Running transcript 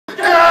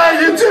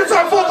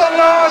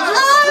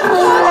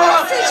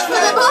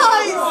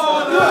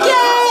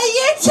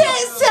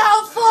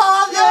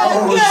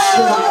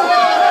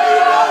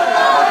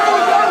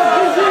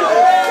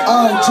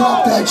Alright,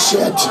 drop that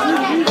shit.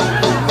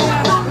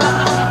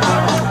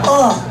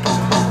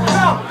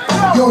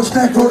 Yo, it's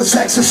Necro the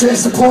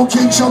Exorcist, the porn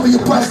king, show me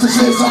your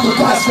practices, I'm the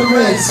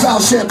blasphemous.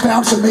 Foul shit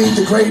bouncing me,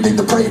 degrading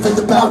the brave and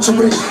the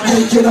bouncery.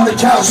 Naked on the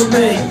couch with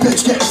me,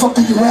 bitch getting fucked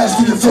in your ass,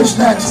 get your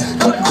fish next.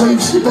 Cutting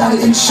grapes, you better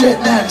eat shit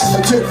next. I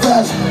tip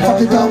fast,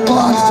 fucking down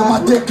blinds, till my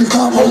dick is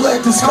not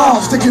Rolex and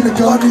skull. Sticking a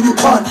gun in your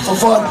cunt for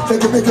fun,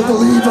 they can make it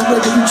believe I'm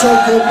making you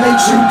choke, it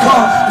makes you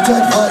come.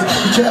 Protect fight,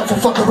 be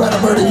careful, fuck around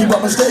and murder you by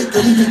mistake,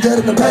 or leave you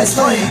dead in the best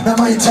fight. Not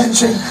my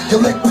intention,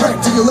 your lick prick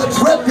till your lips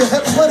rip, your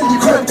hips wet and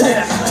you cryptic.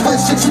 Split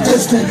 6 you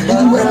distant.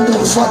 Innuendo,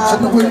 sluts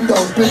in the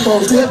windows,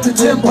 bimbos, dip to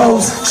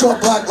timbos.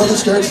 Short black leather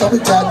skirts,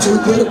 stomach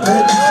tattooed, glitter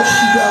pin.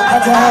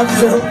 Have to have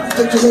you.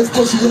 Think your lips,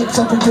 pussy lips,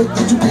 I'm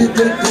predicted you be a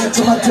dick. Dance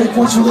on my dick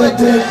once you licked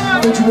it.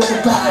 Then you walk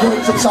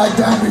backwards, upside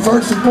down,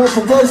 reverse, and both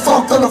reverse.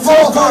 Fucked on the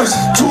floor verse,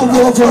 to a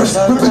raw verse.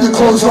 Ripping your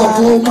clothes off,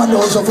 blow my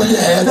nose over your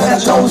head, and I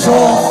doze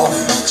off.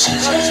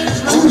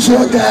 Who's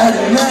your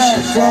daddy?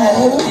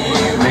 Necro.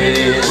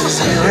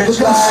 Look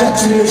how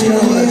sexy this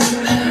girl is.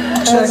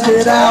 Check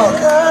it out.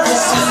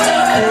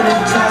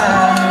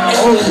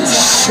 Holy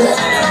shit.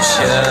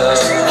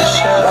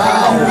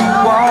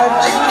 Wow.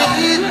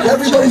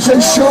 Everybody say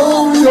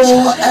show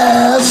your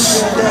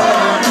ass.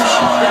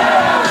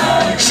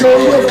 Show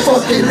your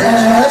fucking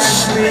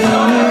ass.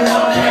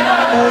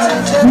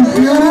 You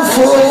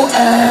beautiful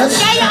ass.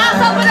 Get your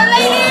ass up with the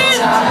ladies.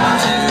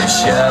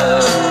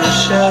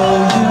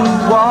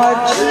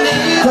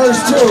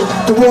 Verse 2,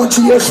 the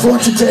raunchiest,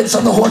 raunchy tits.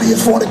 I'm the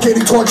horniest,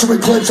 fornicating, torturing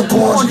clips of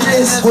porn.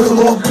 With a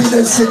long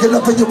penis, sticking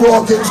up in your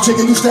organs.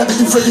 Chicken, you stabbing,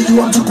 you figure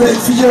you, I'm too big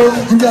for you.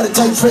 You got a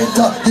tight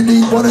sphincter, you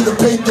need one in the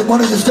pink and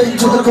one in the state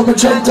to Necro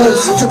Manchester.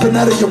 Dripping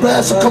out of your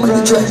ass, I'm coming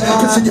to drink.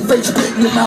 Piss in your face, spit in your mouth.